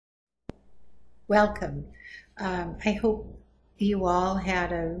Welcome. I hope you all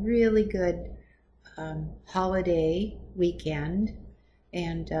had a really good holiday weekend,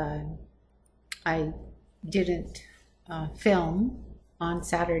 and I didn't film on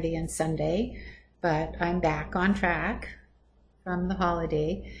Saturday and Sunday, but I'm back on track from the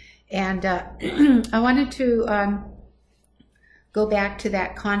holiday, and I wanted to go back to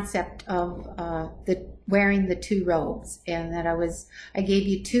that concept of the wearing the two robes, and that I gave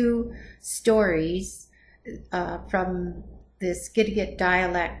you two stories from the Skidegate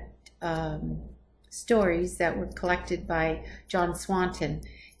dialect stories that were collected by John Swanton,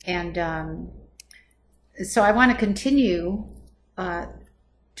 and so I want to continue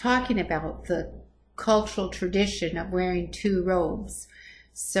talking about the cultural tradition of wearing two robes.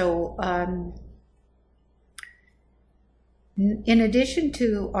 So in addition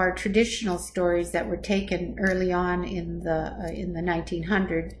to our traditional stories that were taken early on in the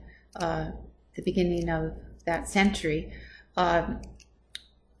 1900s, the beginning of that century,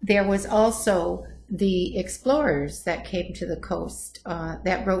 there was also the explorers that came to the coast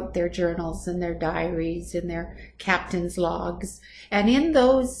that wrote their journals and their diaries and their captain's logs. And in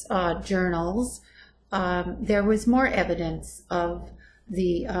those journals, there was more evidence of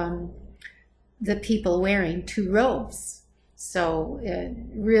the people wearing two robes. So it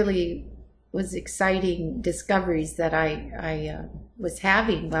really was exciting discoveries that I was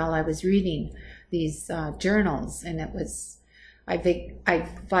having while I was reading these journals, and I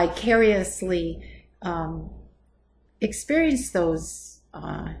vicariously experienced those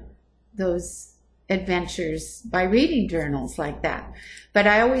adventures by reading journals like that. But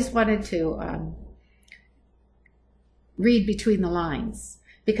I always wanted to read between the lines,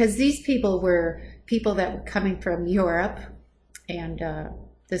 because these people were people that were coming from Europe. And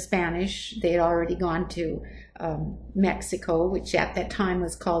the Spanish, they had already gone to Mexico, which at that time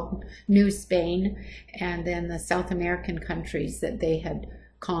was called New Spain, and then the South American countries that they had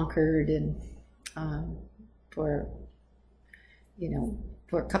conquered, and for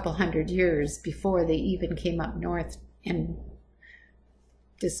a couple hundred years before they even came up north and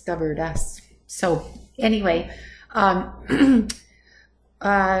discovered us. So anyway,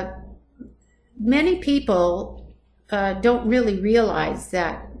 many people don't really realize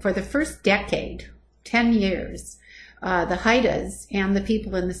that for the first decade, 10 years, the Haidas and the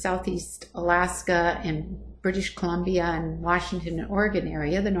people in the Southeast Alaska and British Columbia and Washington and Oregon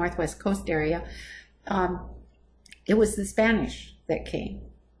area, the Northwest Coast area, it was the Spanish that came.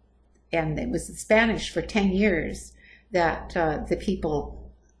 And it was the Spanish for 10 years that the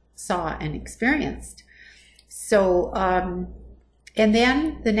people saw and experienced. So, and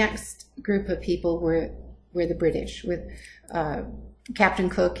then the next group of people were the British, with Captain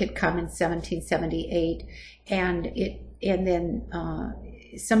Cook had come in 1778, and then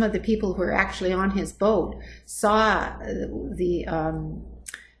some of the people who were actually on his boat saw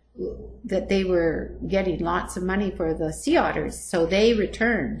that they were getting lots of money for the sea otters, so they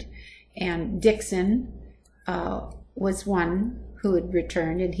returned. And Dixon was one who had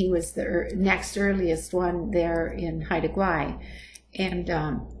returned, and he was the next earliest one there in Haida Gwaii. And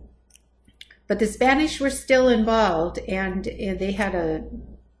but the Spanish were still involved, and they had a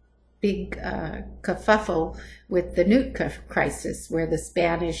big kerfuffle with the Nootka crisis, where the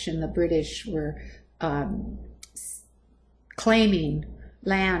Spanish and the British were claiming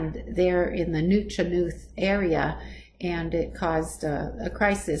land there in the Nootka area, and it caused a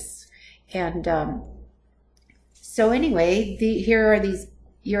crisis. And so anyway, here are these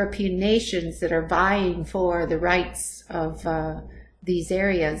European nations that are vying for the rights of these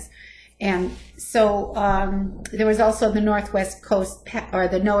areas. And so there was also the Northwest Coast, or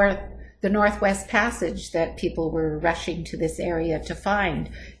the Northwest Passage, that people were rushing to this area to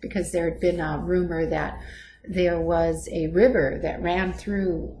find, because there had been a rumor that there was a river that ran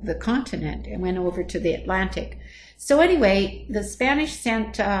through the continent and went over to the Atlantic. So anyway, the Spanish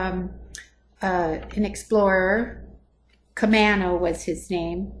sent an explorer. Camano was his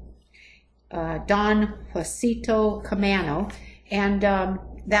name, Don Josito Camano, and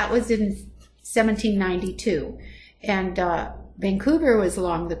that was in 1792, and Vancouver was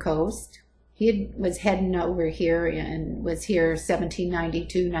along the coast. He was heading over here and was here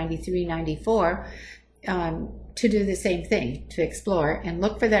 1792, 93, 94 to do the same thing, to explore and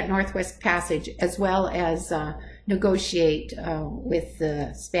look for that Northwest Passage, as well as negotiate with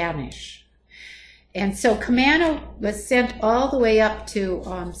the Spanish. And so Camano was sent all the way up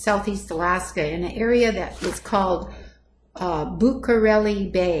to Southeast Alaska, in an area that was called Bucareli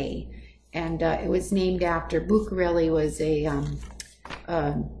Bay, and it was named after Bucareli was a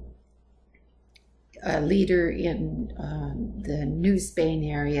a leader in the New Spain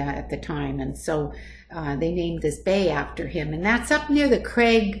area at the time, and so they named this bay after him. And that's up near the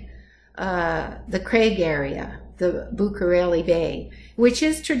Craig area, the Bucareli Bay, which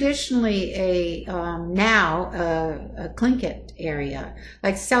is traditionally now a Tlingit area.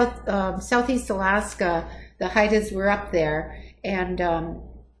 Like Southeast Alaska, the Haidas were up there, and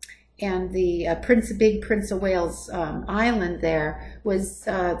the Big Prince of Wales Island there was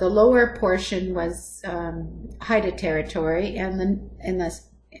the lower portion was Haida territory, and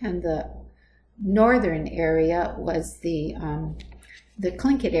the northern area was the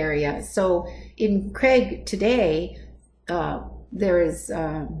Tlingit area. So in Craig today, there is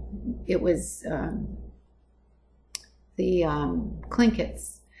it was the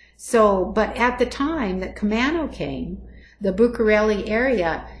Tlingits. So, but at the time that Camano came, the Bucareli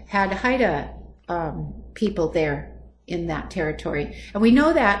area had Haida people there in that territory. And we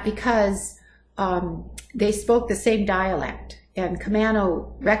know that because they spoke the same dialect, and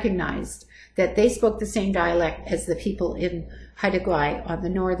Camano recognized that they spoke the same dialect as the people in Haida Gwaii, on the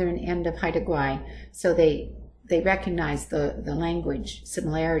northern end of Haida Gwaii. So they recognized the language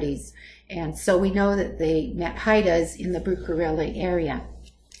similarities. And so we know that they met Haidas in the Bucareli area.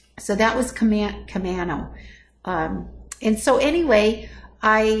 So that was Camano. And so anyway,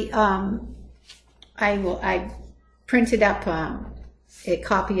 I printed up a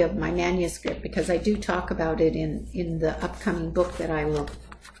copy of my manuscript because I do talk about it in the upcoming book that I will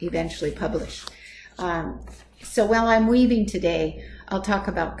eventually publish. So while I'm weaving today, I'll talk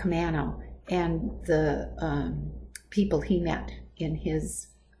about Camano and the people he met in his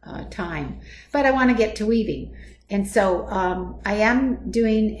time. But I want to get to weaving. And so I am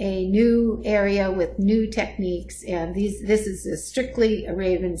doing a new area with new techniques, and this is strictly a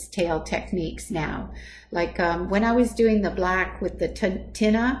raven's tail techniques now. Like when I was doing the black with the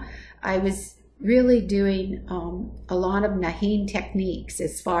tinna, I was really doing a lot of Naheen techniques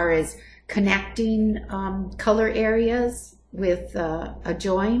as far as connecting color areas with a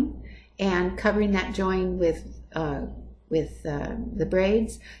join and covering that join with the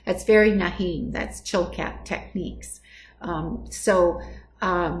braids. That's very Naheen. That's Chilkat techniques. So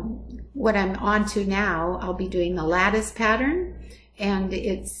what I'm on to now, I'll be doing the lattice pattern, and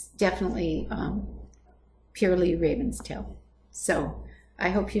it's definitely purely raven's tail. So I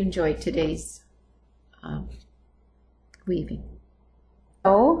hope you enjoyed today's weaving.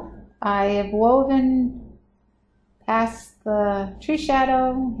 So I have woven past the tree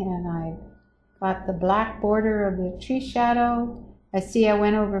shadow, and I've got the black border of the tree shadow. I see I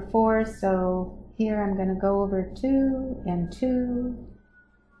went over 4, so here I'm going to go over 2 and 2.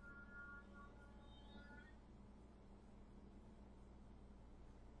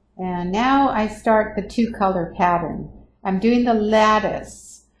 And now I start the 2-color pattern. I'm doing the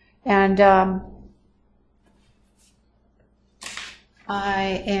lattice, and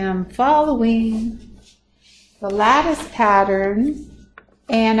I am following the lattice pattern.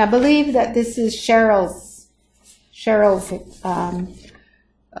 And I believe that this is Cheryl's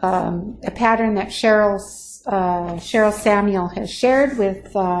a pattern that Cheryl Samuel has shared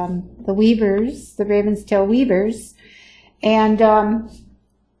with the weavers, the Raven's Tail weavers, and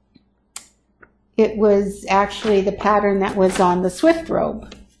it was actually the pattern that was on the Swift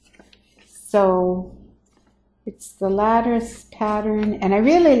robe. So it's the lattice pattern, and I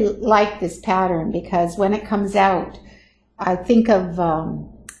really like this pattern because when it comes out, I think of the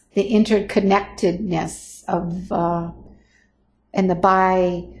interconnectedness of and the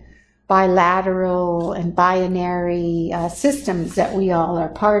bilateral and binary systems that we all are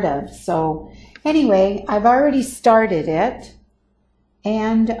part of. So anyway, I've already started it,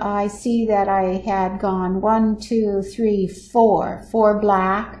 and I see that I had gone 1, 2, 3, 4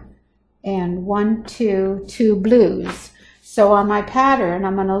 black, and 1, 2, 2 blues. So on my pattern,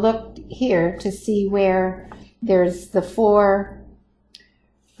 I'm going to look here to see where there's the four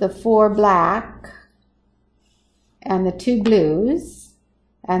black and the 2 blues,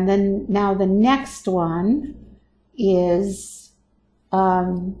 and then now the next one is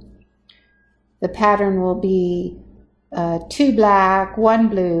the pattern will be 2 black, 1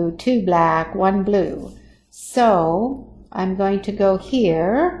 blue, 2 black, 1 blue. So I'm going to go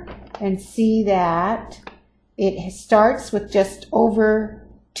here and see that it starts with just over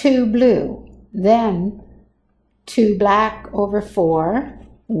 2 blue, then 2 black over 4,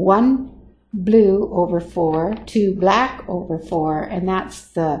 1 blue over 4, 2 black over 4, and that's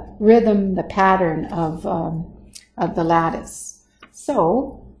the rhythm, the pattern of the lattice.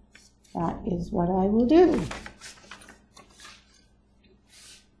 So that is what I will do.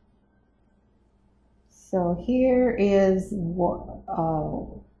 So here is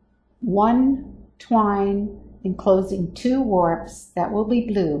 1 twine enclosing 2 warps that will be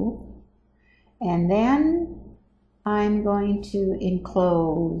blue, and then I'm going to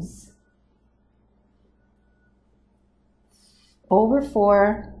enclose over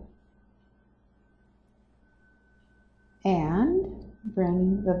 4 and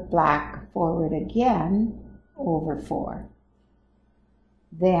bring the black forward again over 4.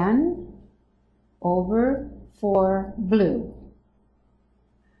 Then over 4 blue.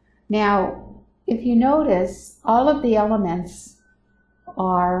 Now, if you notice, all of the elements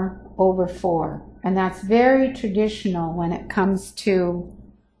are over 4, and that's very traditional when it comes to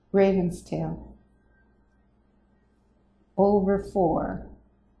ravenstail. Over 4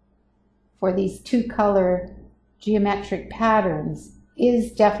 for these 2-color geometric patterns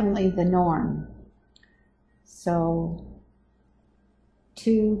is definitely the norm. So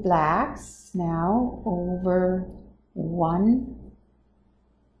 2 blacks now over 1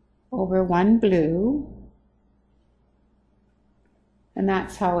 blue, and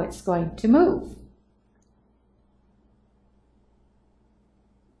that's how it's going to move.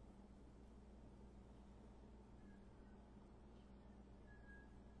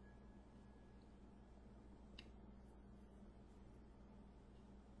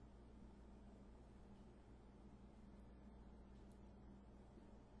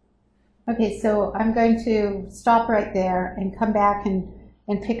 Okay, so I'm going to stop right there and come back and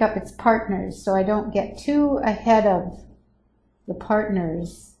pick up its partners so I don't get too ahead of the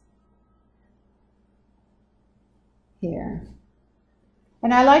partners here.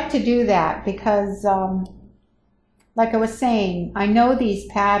 And I like to do that because, like I was saying, I know these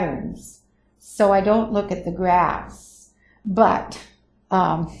patterns, so I don't look at the graphs, but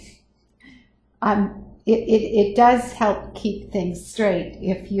it does help keep things straight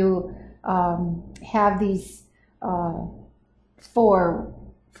if you have these 4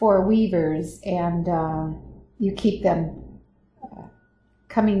 weavers and you keep them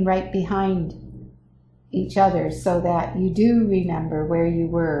coming right behind each other so that you do remember where you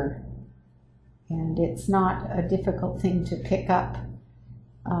were, and it's not a difficult thing to pick up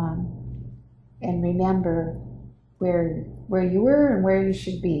and remember where you were and where you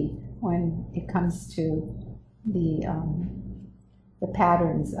should be when it comes to the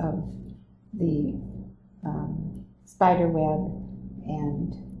patterns of the spider web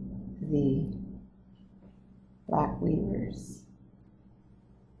and the black weavers.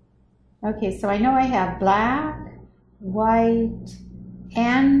 Okay, so I know I have black, white,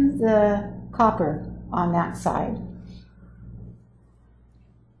 and the copper on that side.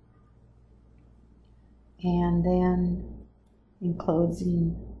 And then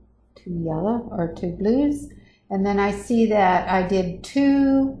enclosing 2 yellow or 2 blues. And then I see that I did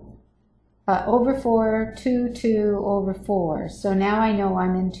 2 over 4, 2, 2 over 4. So now I know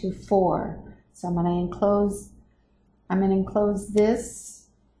I'm into 4. So I'm going to enclose this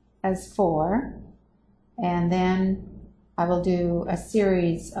as 4, and then I will do a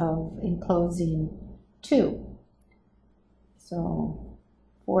series of enclosing 2. So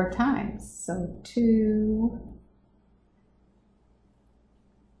 4 times. So 2,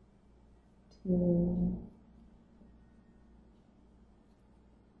 2,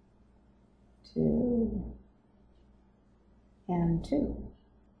 2, and 2.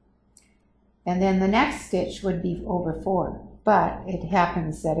 And then the next stitch would be over 4, but it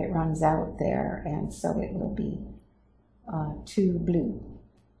happens that it runs out there, and so it will be 2 blue.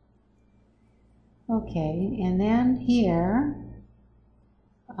 Okay, and then here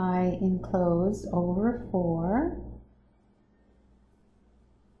I enclose over 4,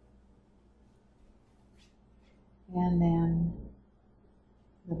 and then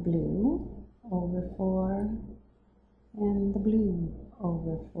the blue over 4, and the blue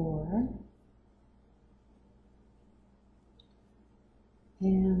over 4,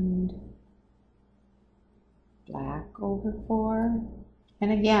 and black over 4.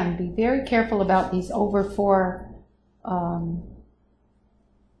 And again, be very careful about these over 4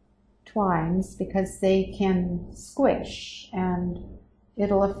 twines, because they can squish and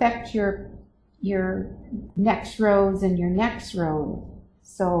it'll affect your next rows and your next row.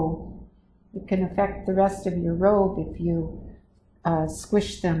 So it can affect the rest of your robe if you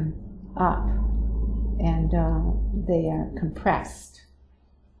squish them up and they are compressed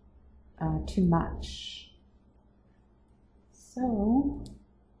too much. So,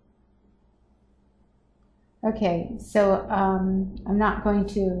 okay, so I'm not going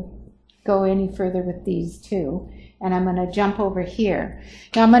to go any further with these 2, and I'm going to jump over here.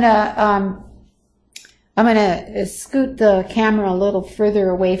 Now I'm going to scoot the camera a little further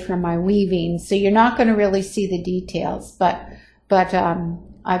away from my weaving, so you're not going to really see the details, but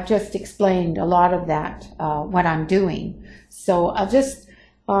I've just explained a lot of that, what I'm doing. So I'll just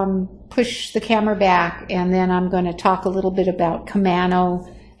push the camera back, and then I'm going to talk a little bit about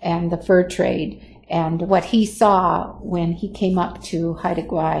Camano and the fur trade and what he saw when he came up to Haida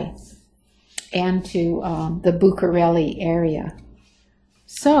Gwaii and to the Bucareli area.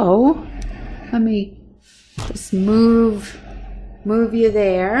 So let me just move you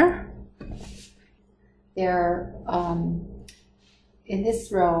there. There, in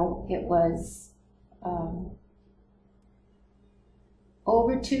this row, it was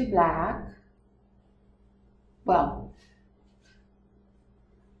over 2 black, well,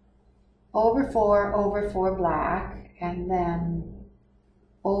 over 4 black, and then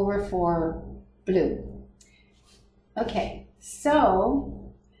over 4 blue. Okay,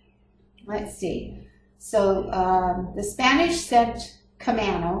 so let's see. So the Spanish sent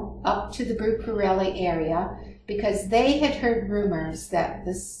Camano up to the Bucareli area because they had heard rumors that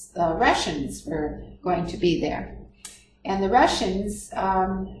the Russians were going to be there. And the Russians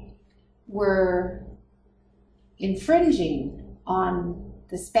were infringing on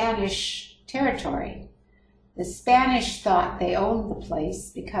the Spanish territory. The Spanish thought they owned the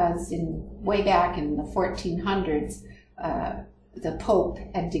place because way back in the 1400s, the Pope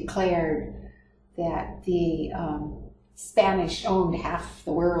had declared that the Spanish owned half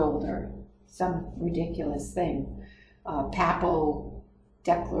the world, or some ridiculous thing, papal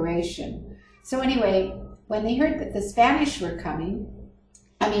declaration. So anyway, when they heard that the Spanish were coming,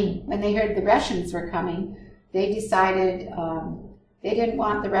 when they heard the Russians were coming, they decided they didn't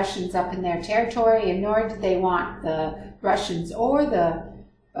want the Russians up in their territory, and nor did they want the Russians or the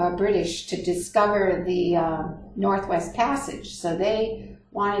British to discover the Northwest Passage. So they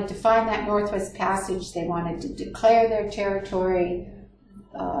wanted to find that Northwest Passage. They wanted to declare their territory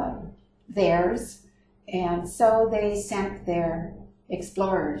theirs, and so they sent their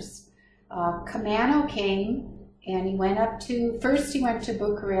explorers. Camano came, and he went up to, first he went to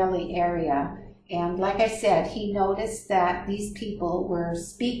Bucareli area, and like I said, he noticed that these people were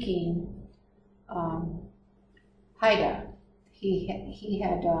speaking Haida. He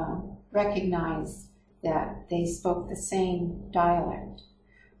had recognized that they spoke the same dialect.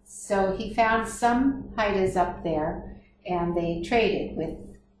 So he found some Haidas up there, and they traded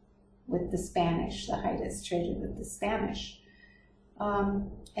with the Spanish. The Haidas traded with the Spanish.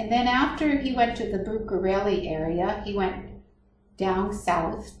 And then after he went to the Bucareli area, he went down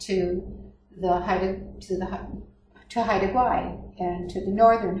south to Haida Gwaii and to the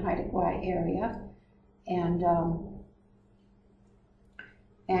northern Haida Gwaii area, and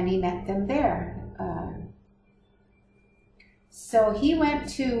he met them there. So he went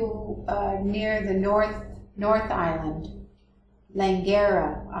to near the North Island.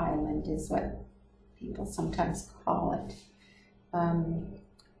 Langara Island is what people sometimes call it.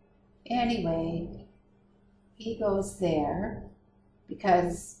 Anyway, he goes there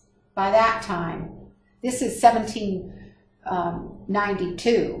because by that time, this is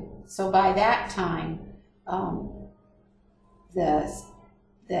 1792, so by that time, the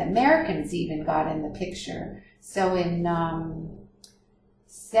Americans even got in the picture. So in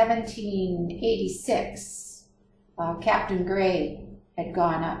 1786, Captain Gray had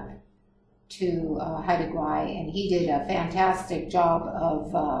gone up to Haida Gwaii, and he did a fantastic job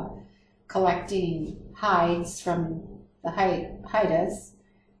of collecting hides from the Haidas,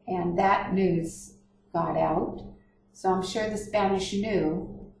 and that news got out. So I'm sure the Spanish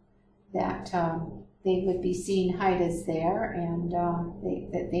knew that they would be seeing Haidas there, and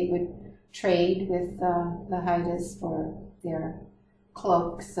that they would trade with the Haidas for their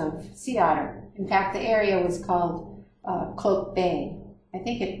cloaks of sea otter. In fact, the area was called Cloak Bay. I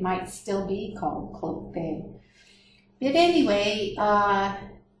think it might still be called Cloak Bay. But anyway,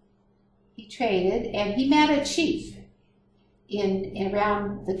 he traded, and he met a chief in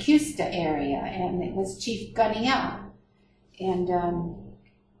around the Custa area, and it was Chief Gunnia. And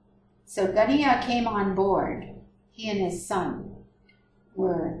so Gunnia came on board. He and his son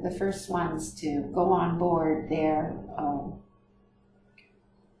were the first ones to go on board there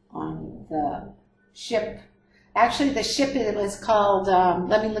on the ship. Actually, the ship, it was called,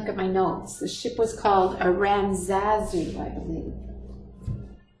 let me look at my notes. The ship was called Aranzazu, I believe.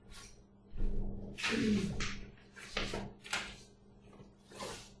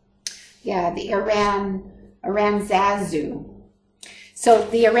 Yeah, the Aranzazu. So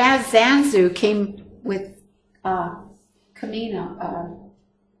the Aranzazu came with Camino,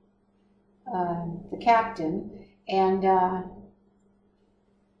 the captain, and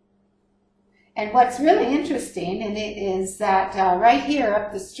what's really interesting, and it is that right here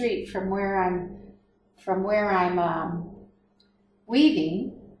up the street from where I'm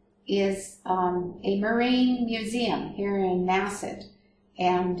weaving is a marine museum here in Masset.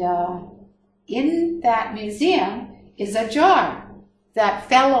 And in that museum is a jar that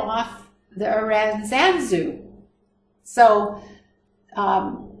fell off the Aranzanzu. So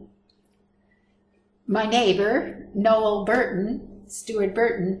my neighbor, Noel Burton, Stuart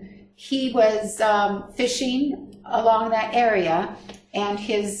Burton, he was fishing along that area, and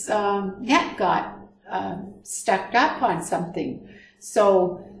his net got stuck up on something.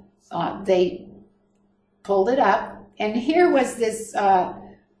 So they pulled it up, and here was this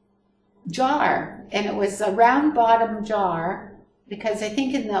jar, and it was a round bottom jar, because I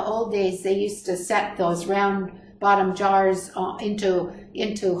think in the old days they used to set those round bottom jars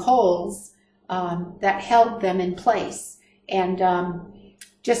into holes that held them in place. And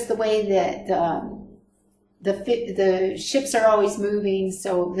just the way that the ships are always moving,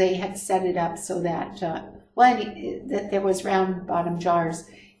 so they had set it up so that that there was round bottom jars.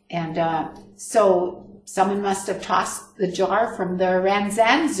 And so someone must have tossed the jar from the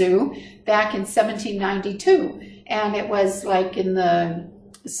Ranzanzu back in 1792. And it was like in the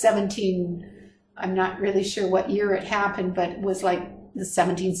I'm not really sure what year it happened, but it was like the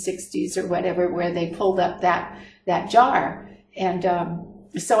 1760s or whatever, where they pulled up that jar. And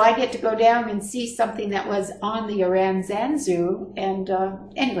so I get to go down and see something that was on the Aranzanzu. And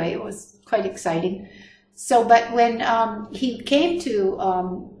anyway, it was quite exciting. So, but when he came to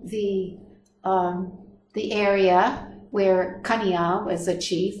the area where Kania was a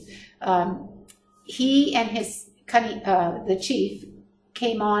chief, he and the chief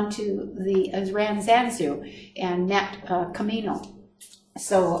came on to the Aranzanzu and met Camino.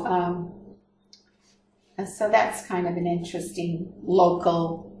 So, so that's kind of an interesting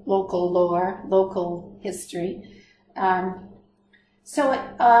local lore, local history. So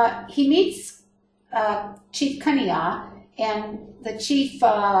he meets Chief Kania, and the chief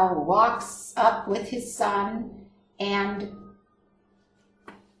walks up with his son, and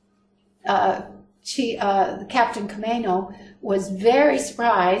Captain Camino was very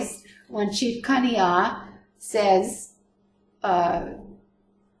surprised when Chief Kania says,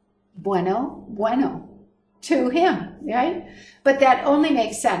 bueno, bueno, to him, right? But that only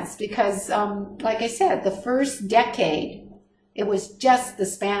makes sense because, like I said, the first decade, it was just the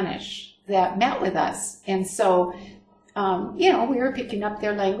Spanish that met with us. And so, you know, we were picking up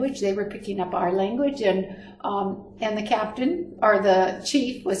their language, they were picking up our language, and the captain, or the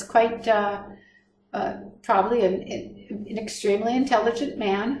chief, was quite probably an extremely intelligent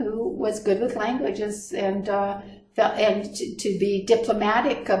man who was good with languages, and to be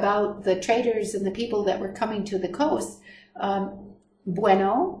diplomatic about the traders and the people that were coming to the coast.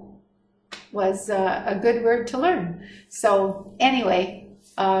 Bueno was a good word to learn. So anyway,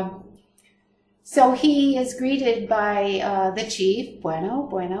 so he is greeted by the chief. Bueno,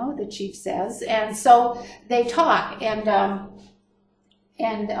 bueno, the chief says, and so they talk, and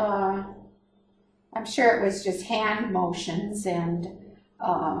I'm sure it was just hand motions and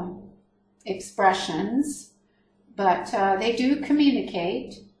expressions, but they do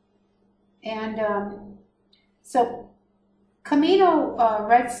communicate. And so Camino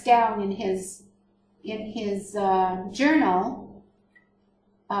writes down in his journal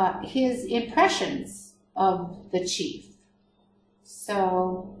his impressions of the chief.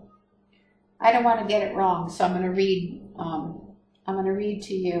 So I don't want to get it wrong, so I'm going to read. I'm going to read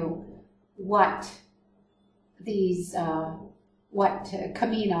to you what these what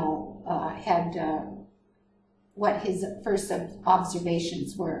Camino had. What his first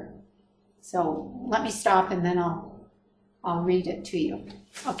observations were. So let me stop, and then I'll read it to you.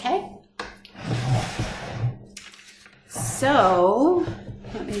 Okay? So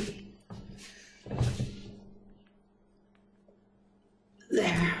let me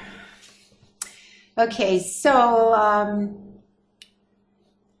there. Okay, so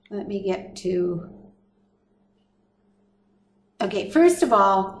let me get to. Okay, first of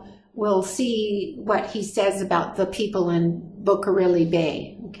all, we'll see what he says about the people in Bucareli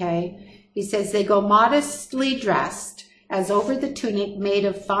Bay, okay? He says, they go modestly dressed, as over the tunic made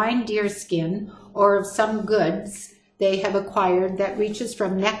of fine deer skin or of some goods they have acquired that reaches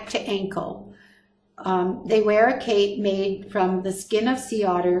from neck to ankle. They wear a cape made from the skin of sea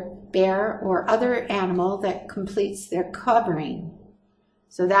otter, bear, or other animal that completes their covering.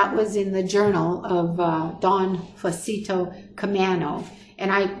 So that was in the journal of Don Facito Camano.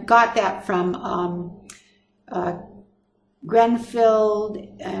 And I got that from Grenfell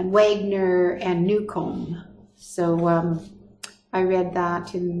and Wagner and Newcomb. So I read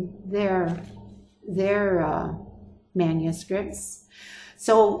that in their manuscripts.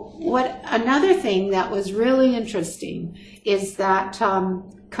 So another thing that was really interesting is that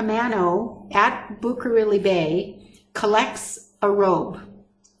Kamano at Bukarili Bay collects a robe.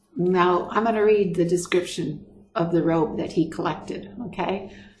 Now, I'm going to read the description of the robe that he collected,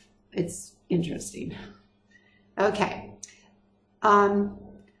 okay? It's interesting. Okay.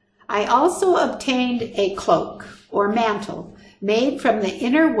 I also obtained a cloak or mantle made from the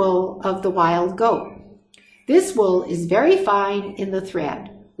inner wool of the wild goat. This wool is very fine in the thread,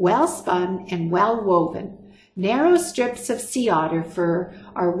 well spun and well woven. Narrow strips of sea otter fur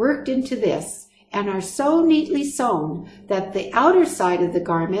are worked into this and are so neatly sewn that the outer side of the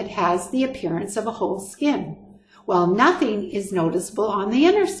garment has the appearance of a whole skin, while nothing is noticeable on the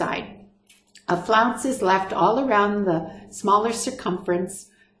inner side. A flounce is left all around the smaller circumference,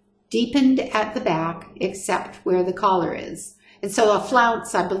 deepened at the back, except where the collar is. And so a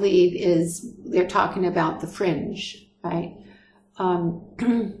flounce, I believe, they're talking about the fringe, right?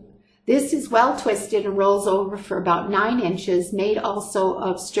 This is well twisted and rolls over for about 9 inches, made also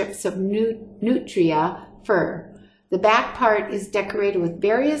of strips of nutria fur. The back part is decorated with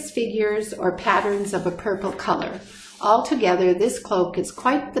various figures or patterns of a purple color. Altogether, this cloak is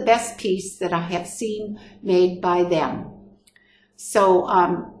quite the best piece that I have seen made by them. So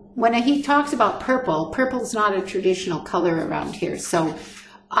when he talks about purple, purple's not a traditional color around here. So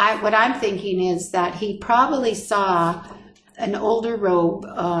what I'm thinking is that he probably saw an older robe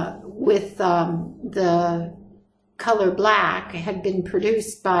with the color black had been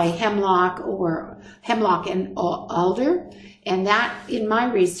produced by hemlock and alder. And that, in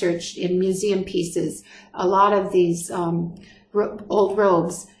my research in museum pieces, a lot of these old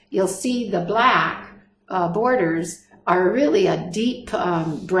robes, you'll see the black borders are really a deep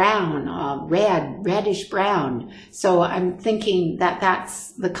brown, reddish brown. So I'm thinking that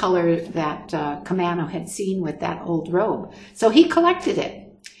that's the color that Kamano had seen with that old robe. So he collected it.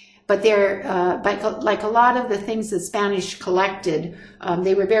 But like a lot of the things the Spanish collected,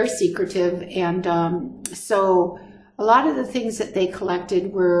 they were very secretive, and so a lot of the things that they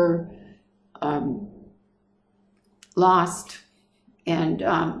collected were lost. And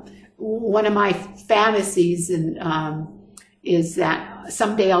one of my fantasies is that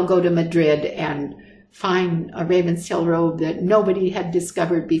someday I'll go to Madrid and find a ravenstail robe that nobody had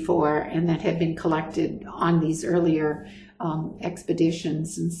discovered before and that had been collected on these earlier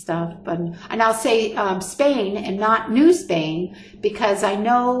expeditions and stuff. And I'll say Spain and not New Spain, because I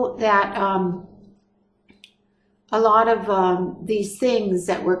know that a lot of these things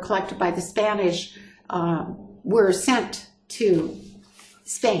that were collected by the Spanish were sent to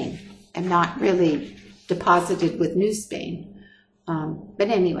Spain and not really deposited with New Spain. But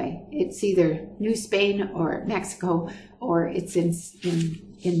anyway, it's either New Spain or Mexico, or it's in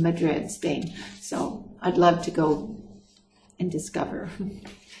Madrid, Spain. So I'd love to go and discover.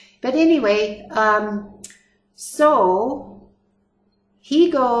 But anyway, so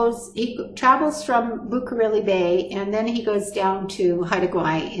he travels from Bukarili Bay, and then he goes down to Haida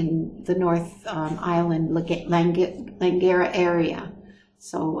in the North Island, Langara area.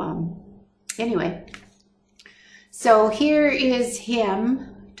 So anyway, so here is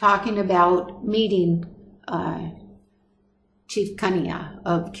him talking about meeting Chief Kania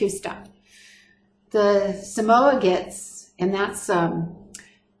of Custa. The Samoagits, and that's a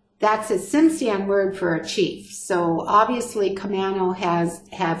Tsimshian word for a chief. So obviously Kamano has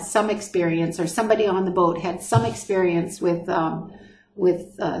some experience, or somebody on the boat had some experience with the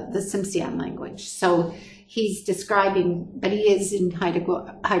Tsimshian language. So he's describing, but he is in Haida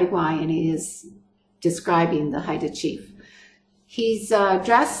Gwaii, and he is describing the Haida chief. His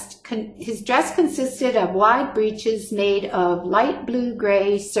dress consisted of wide breeches made of light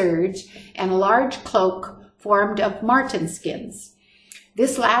blue-gray serge and a large cloak formed of marten skins.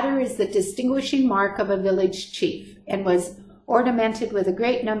 This latter is the distinguishing mark of a village chief, and was ornamented with a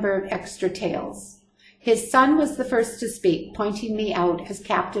great number of extra tails. His son was the first to speak, pointing me out as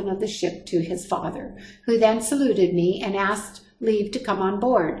captain of the ship to his father, who then saluted me and asked leave to come on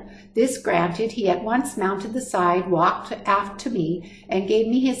board. This granted, he at once mounted the side, walked aft to me, and gave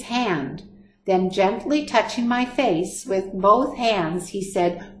me his hand. Then, gently touching my face with both hands, he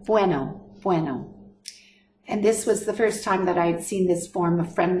said, "Bueno, bueno." And this was the first time that I had seen this form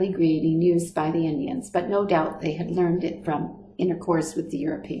of friendly greeting used by the Indians, but no doubt they had learned it from intercourse with the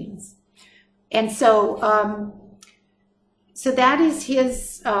Europeans. And so, so that is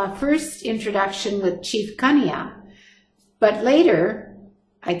his first introduction with Chief Kania. But later,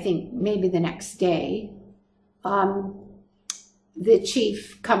 I think maybe the next day, the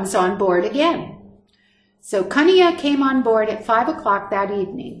chief comes on board again. So Kania came on board at 5 o'clock that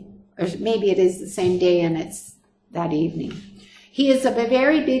evening, or maybe it is the same day and it's that evening. He is of a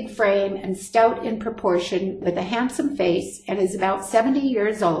very big frame and stout in proportion, with a handsome face, and is about 70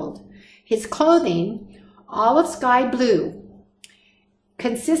 years old. His clothing, all of sky blue,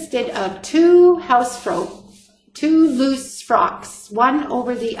 consisted of two loose frocks, one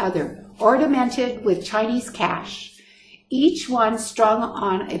over the other, ornamented with Chinese cash, each one strung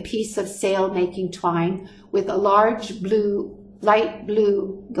on a piece of sail-making twine with a large light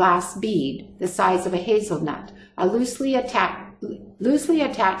blue glass bead, the size of a hazelnut, loosely attached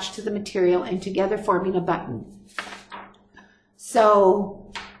to the material and together forming a button.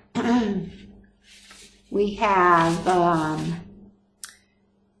 So we have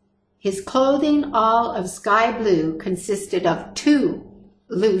his clothing, all of sky blue, consisted of two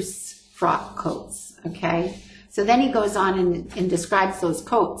loose frock coats, okay? So then he goes on and describes those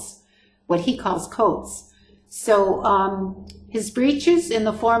coats, what he calls coats. So his breeches in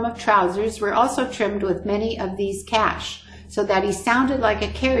the form of trousers were also trimmed with many of these cash, so that he sounded like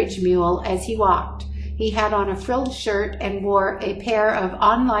a carriage mule as he walked. He had on a frilled shirt and wore a pair of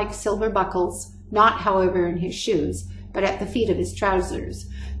unlike silver buckles, not, however, in his shoes, but at the feet of his trousers.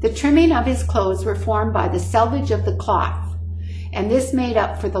 The trimming of his clothes were formed by the selvage of the cloth, and this made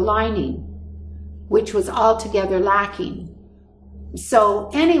up for the lining, which was altogether lacking. So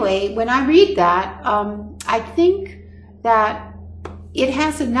anyway, when I read that, I think that it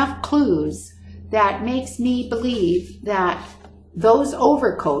has enough clues that makes me believe that those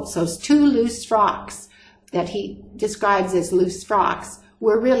overcoats, those two loose frocks that he describes as loose frocks,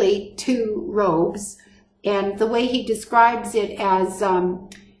 were really two robes. And the way he describes it as hung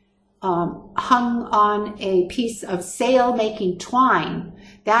on a piece of sail-making twine,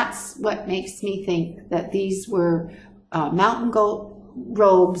 that's what makes me think that these were mountain goat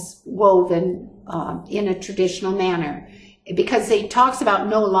robes woven in a traditional manner, because he talks about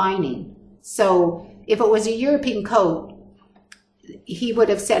no lining. So if it was a European coat, he would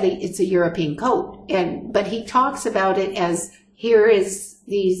have said it's a European coat, but he talks about it as, here is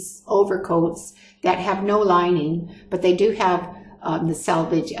these overcoats that have no lining, but they do have the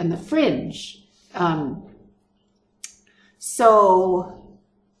selvage and the fringe. And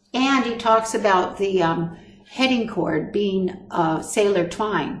he talks about the heading cord being sailor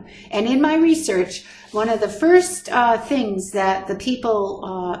twine. And in my research, one of the first things that the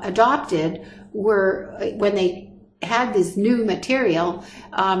people adopted were when they had this new material.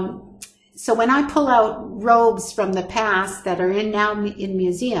 So when I pull out robes from the past that are now in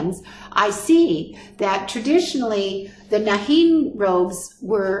museums, I see that traditionally the Nahin robes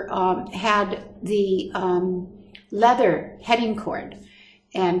were had the leather heading cord,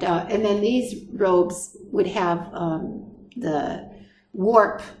 and then these robes would have the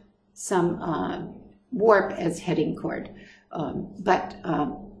warp, some warp as heading cord,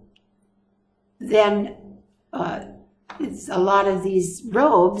 then a lot of these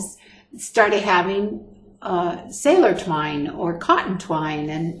robes started having sailor twine or cotton twine,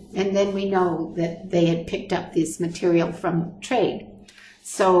 and then we know that they had picked up this material from trade.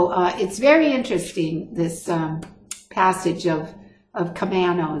 So it's very interesting, this passage of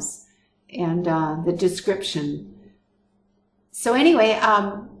kimonos and the description. So anyway,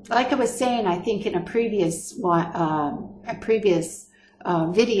 like I was saying, I think in a previous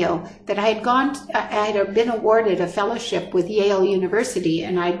video, that I had been awarded a fellowship with Yale University,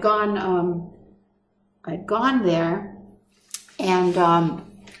 and I'd gone there and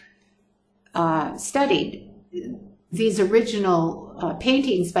studied these original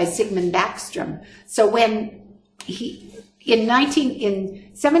paintings by Sigmund Backstrom. So when in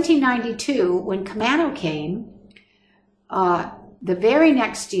 1792, when Camano came, the very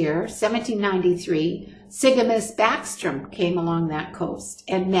next year, 1793, Sigmund Backstrom came along that coast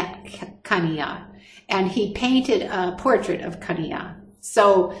and met Kania, and he painted a portrait of Kania.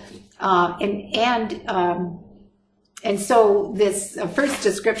 So and so this first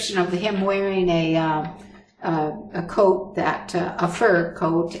description of him wearing a coat, that a fur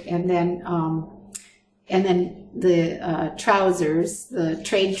coat, and then the trousers, the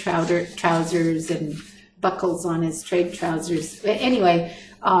trade trousers and buckles on his trade trousers. But anyway,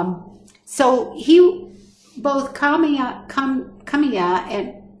 so both Kamiya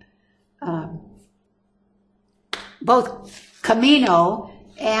and both Camino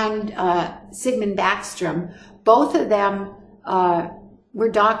and Sigmund Backstrom, both of them were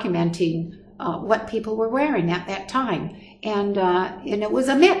documenting what people were wearing at that time, and it was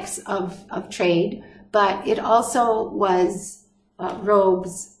a mix of trade, but it also was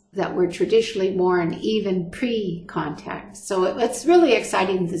robes that were traditionally worn even pre-contact. So it's really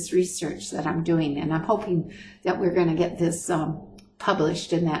exciting, this research that I'm doing, and I'm hoping that we're going to get this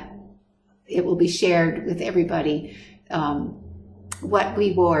published and that it will be shared with everybody what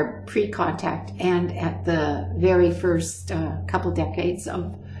we wore pre-contact and at the very first couple decades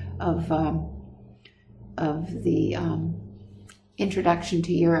of the introduction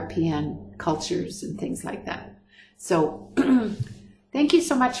to European cultures and things like that. So thank you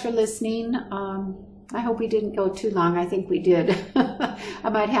so much for listening. I hope we didn't go too long. I think we did. I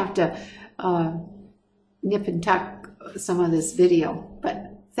might have to nip and tuck some of this video,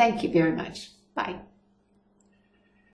 but thank you very much. Bye.